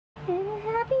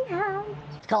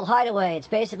called Hideaway. It's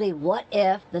basically what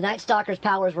if the Night Stalker's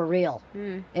powers were real.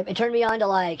 It turned me on to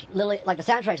like the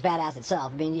soundtrack's badass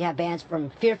itself. I mean, you have bands from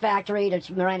Fear Factory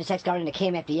to Miranda Sex Garden to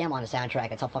KMFDM on the soundtrack.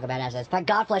 That's how fucking badass it is. In fact,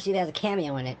 Godflesh even has a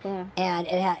cameo in it. And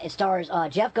it stars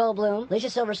Jeff Goldblum, Alicia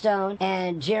Silverstone,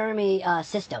 and Jeremy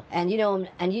Sisto. And you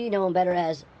know him better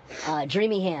as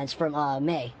Dreamy Hands from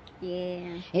May.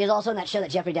 Yeah. He was also in that show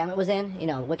that Jeffrey Dahmer was in, you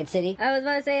know, Wicked City. I was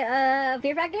about to say,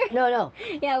 Fear Factor? No.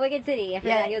 Yeah, Wicked City. I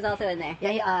forgot he was also in there.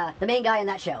 Yeah, the main guy in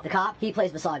that show, the cop, he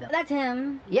plays Visago. That's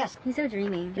him. Yes. He's so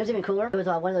dreamy. You know what's even cooler? It was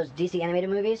one of those DC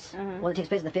animated movies, one that takes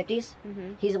place in the 50s.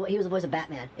 He was the voice of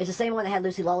Batman. It's the same one that had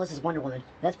Lucy Lawless as Wonder Woman.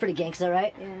 That's pretty gangsta,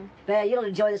 right? Yeah. But you don't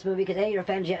enjoy this movie because, A, you're a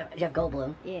fan of Jeff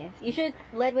Goldblum. Yeah. You should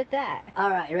lead with that.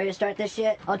 Alright, you ready to start this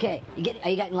shit? Okay, are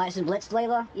you getting license blitzed,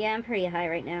 Layla? Yeah, I'm pretty high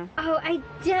right now. Oh,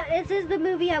 this is the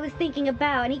movie I was thinking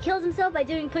about, and he kills himself by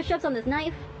doing push-ups on this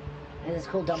knife. And this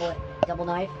cool double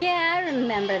knife? Yeah, I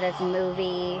remember this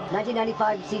movie.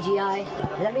 1995 CGI.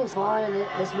 Does that mean Spawn and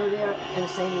this movie are in the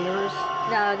same universe?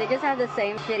 No, they just have the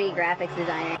same shitty graphics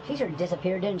designer. She sort of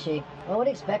disappeared, didn't she? Well, what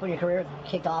do you expect when your career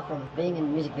kicked off from being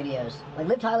in music videos? Like,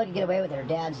 Liv Tyler could get away with it. Her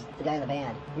dad's the guy in the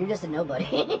band. You're just a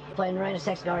nobody. Playing Miranda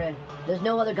Sex Garden. There's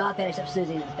no other goth band except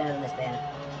Susie that's better than this band.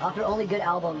 Off her only good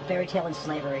album, Fairy Tale and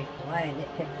Slavery. Why I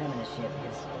nitpick feminist shit,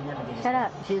 because I'll never do this. Shut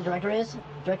up. See who the director is?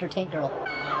 Director Tank Girl.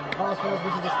 All I suppose we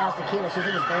should just ask Tequila. She's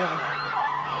in this band.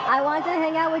 I want to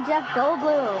hang out with Jeff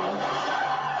Goldblum.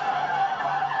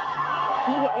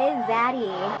 He is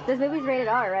zaddy. This movie's rated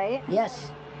R, right? Yes.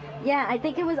 Yeah, I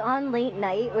think it was on late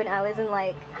night when I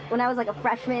was like a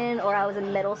freshman or I was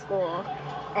in middle school,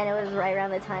 and it was right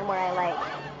around the time where I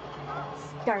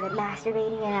started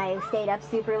masturbating and I stayed up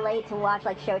super late to watch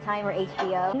like Showtime or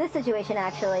HBO. In this situation,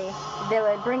 actually, they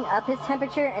would bring up his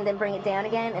temperature and then bring it down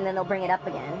again, and then they'll bring it up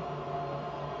again.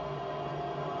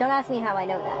 Don't ask me how I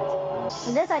know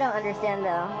that. This I don't understand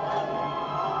though.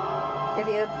 If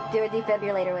you do a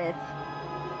defibrillator with,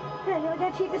 look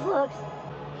how cheap this looks.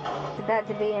 It's about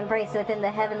to be embraced within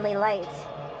the heavenly light.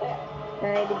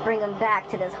 And maybe bring him back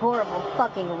to this horrible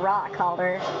fucking rock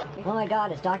holder. Oh my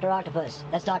god, it's Dr. Octopus.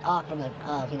 That's Doc Ock from the,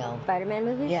 Spider-Man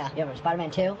movies? Yeah, you ever Spider-Man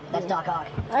 2? That's Doc Ock.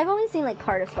 I've only seen like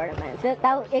part of Spider-Man.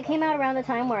 It came out around the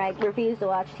time where I refused to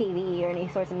watch TV or any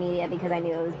sorts of media because I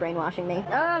knew it was brainwashing me.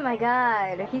 Oh my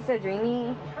god, he's so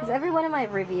dreamy. Is every one of my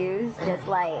reviews just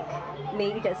like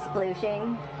me just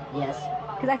splooshing? Yes.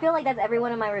 Because I feel like that's every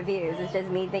one of my reviews. It's just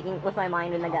me thinking with my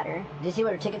mind in the gutter. Did you see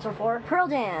what her tickets were for? Pearl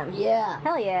Jam. Yeah.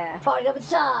 Hell yeah. Party up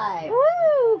inside.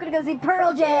 Woo! Gonna go see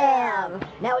Pearl Jam.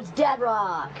 Now it's Dad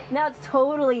Rock. Now it's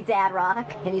totally Dad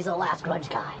Rock. And he's the last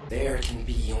grunge guy. There can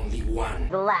be only one.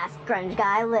 The last grunge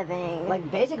guy living. Like,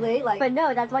 basically, like... But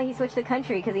no, that's why he switched the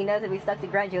country, because he knows if he stuck to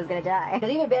grunge, he was gonna die.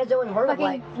 Because even bands don't heard of,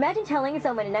 like... Imagine telling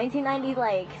someone in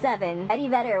 1997, Eddie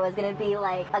Vedder was gonna be,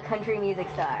 like, a country music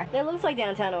star. It looks like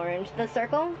downtown Orange. The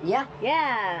Circle? Yeah.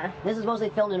 Yeah. This is mostly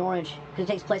filmed in Orange, because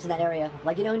it takes place in that area.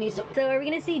 Like, you know who needs to... So are we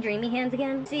gonna see Dreamy Hands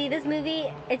again? See, this movie,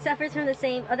 it suffers from the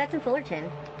same... Oh, that's in Fullerton.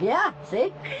 Yeah,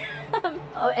 see?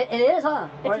 Oh, it is, huh?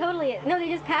 It totally is. No, they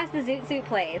just passed the Zoot Suit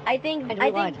place. I think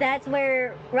that's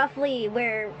roughly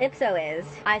where Ipso is.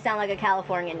 I sound like a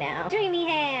Californian now. Dreamy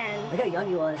Hands! Look how young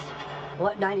he was.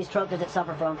 What 90s trope does it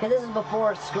suffer from? Because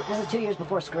this is 2 years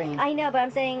before Scream. I know, but I'm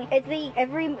saying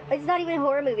it's not even a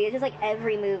horror movie. It's just like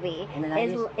every movie in the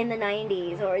 90s? is in the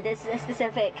 90s, or this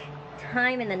specific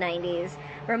time in the 90s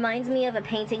reminds me of a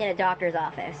painting in a doctor's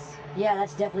office. Yeah,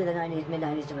 that's definitely the 90s,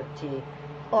 mid-90s to a T.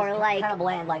 Or like kind of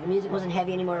bland. Like the music wasn't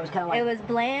heavy anymore. It was kind of like it was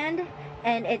bland.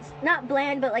 And it's not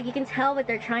bland, but like you can tell what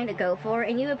they're trying to go for,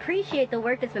 and you appreciate the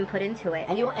work that's been put into it.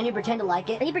 And you pretend to like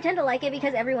it. And you pretend to like it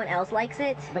because everyone else likes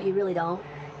it. But you really don't.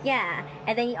 Yeah,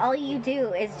 and then all you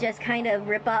do is just kind of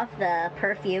rip off the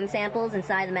perfume samples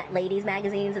inside the ladies'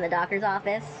 magazines in the doctor's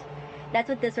office. That's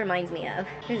what this reminds me of.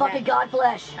 Fucking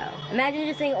Godflesh! Oh. Imagine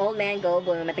just seeing Old Man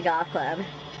Goldblum at the golf club.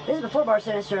 This is before Bar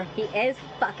Sinister. He is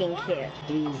fucking cute.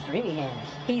 He's Dreamy Hands.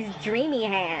 He's Dreamy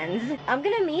Hands. I'm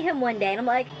gonna meet him one day, and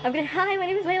hi, my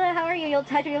name is Layla, how are you? You'll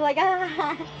touch me, I'm like,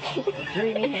 ah.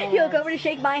 Dreamy Hands. You'll go over to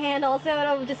shake my hand also, and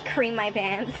I'll just cream my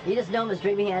pants. You just know him as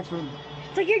Dreamy Hands from...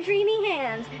 It's like, you're Dreamy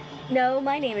Hands. No,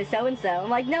 my name is so-and-so.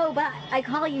 I'm like, no, but I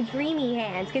call you Dreamy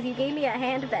Hands, because you gave me a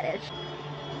hand fetish.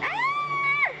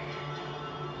 Ah!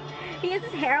 He has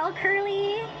his hair all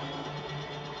curly.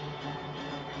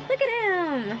 Look at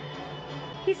him!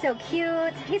 He's so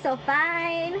cute. He's so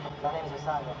fine.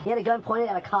 He had a gun pointed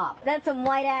at a cop. That's some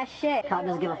white ass shit. Cop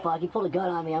doesn't give a fuck. He pulled a gun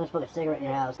on me. I'm gonna smoke a cigarette in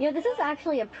your house. You know, this is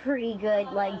actually a pretty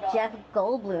good, like, Jeff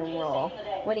Goldblum role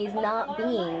when he's not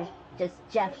being just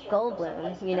Jeff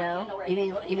Goldblum, you know?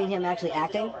 You mean him actually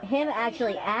acting? Him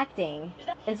actually acting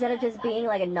instead of just being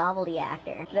like a novelty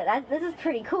actor. This is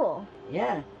pretty cool.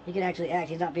 Yeah, he can actually act.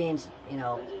 He's not being, you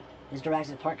know, his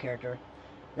Jurassic Park character.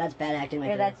 That's bad acting.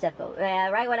 Yeah, that's Jeff Goldblum. Yeah,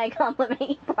 right when I compliment,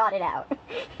 he brought it out.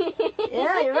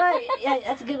 Yeah, you're right. Yeah,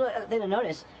 that's a good thing to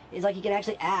notice. It's like he can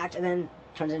actually act and then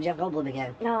turns into Jeff Goldblum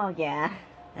again. Oh, yeah.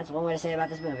 That's one way to say about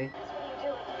this movie.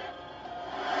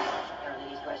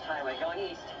 East West Highway going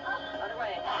east.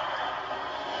 Underway.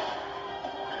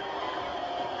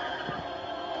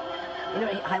 You know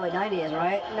what Highway 90 is,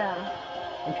 right? No.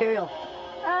 Imperial.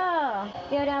 Oh,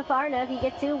 you go down far enough, you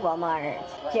get to Walmart.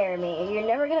 Jeremy, you're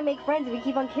never gonna make friends if you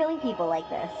keep on killing people like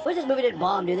this. Wish this movie didn't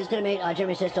bomb, dude. This could have made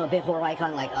Jeremy Sisto a big horror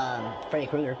icon like Freddy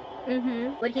Krueger.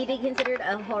 Mm-hmm. Would he be considered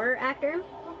a horror actor?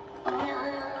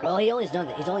 Well, he's only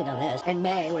done this. And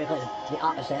May, where he plays the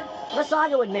opposite.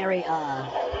 Masaga would marry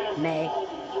May.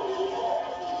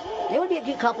 They would be a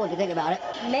cute couple if you think about it.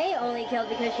 May only killed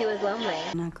because she was lonely.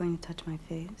 You're not going to touch my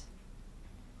face?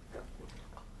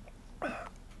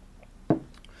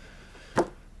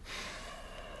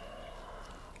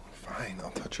 Fine,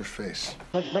 I'll touch your face.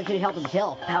 But could you help him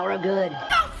kill? Power of good.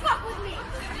 Don't fuck with me!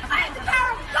 I have the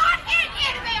power of God and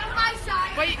anime on my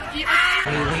side! Wait,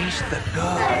 release the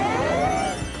gun.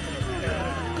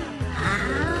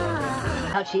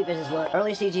 How cheap is this look?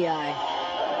 Early CGI.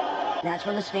 That's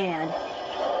from The Stand.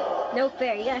 No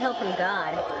fair, you got help from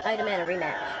God. I demand a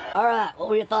rematch. Alright, what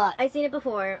were your thoughts? I've seen it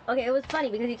before. Okay, it was funny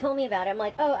because you told me about it. I'm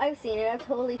like, oh, I've seen it, I've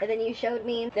totally... And then you showed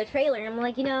me the trailer, and I'm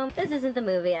like, you know, this isn't the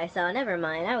movie I saw, never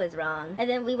mind, I was wrong. And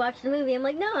then we watched the movie, I'm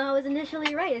like, no, I was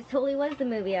initially right, it totally was the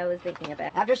movie I was thinking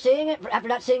about. After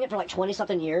not seeing it for like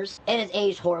 20-something years, it has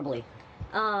aged horribly.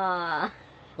 Aww.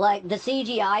 Like, the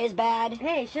CGI is bad.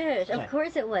 Hey, shush, Sorry. of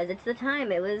course it was. It's the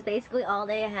time. It was basically all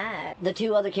they had. The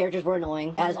two other characters were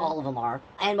annoying, as all of them are.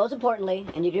 And most importantly,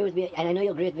 and you agree with me, and I know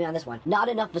you'll agree with me on this one, not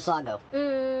enough Visago.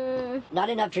 Not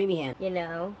enough Dreamy Hand. You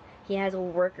know, he has a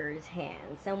worker's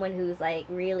hand. Someone who's, like,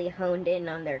 really honed in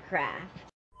on their craft.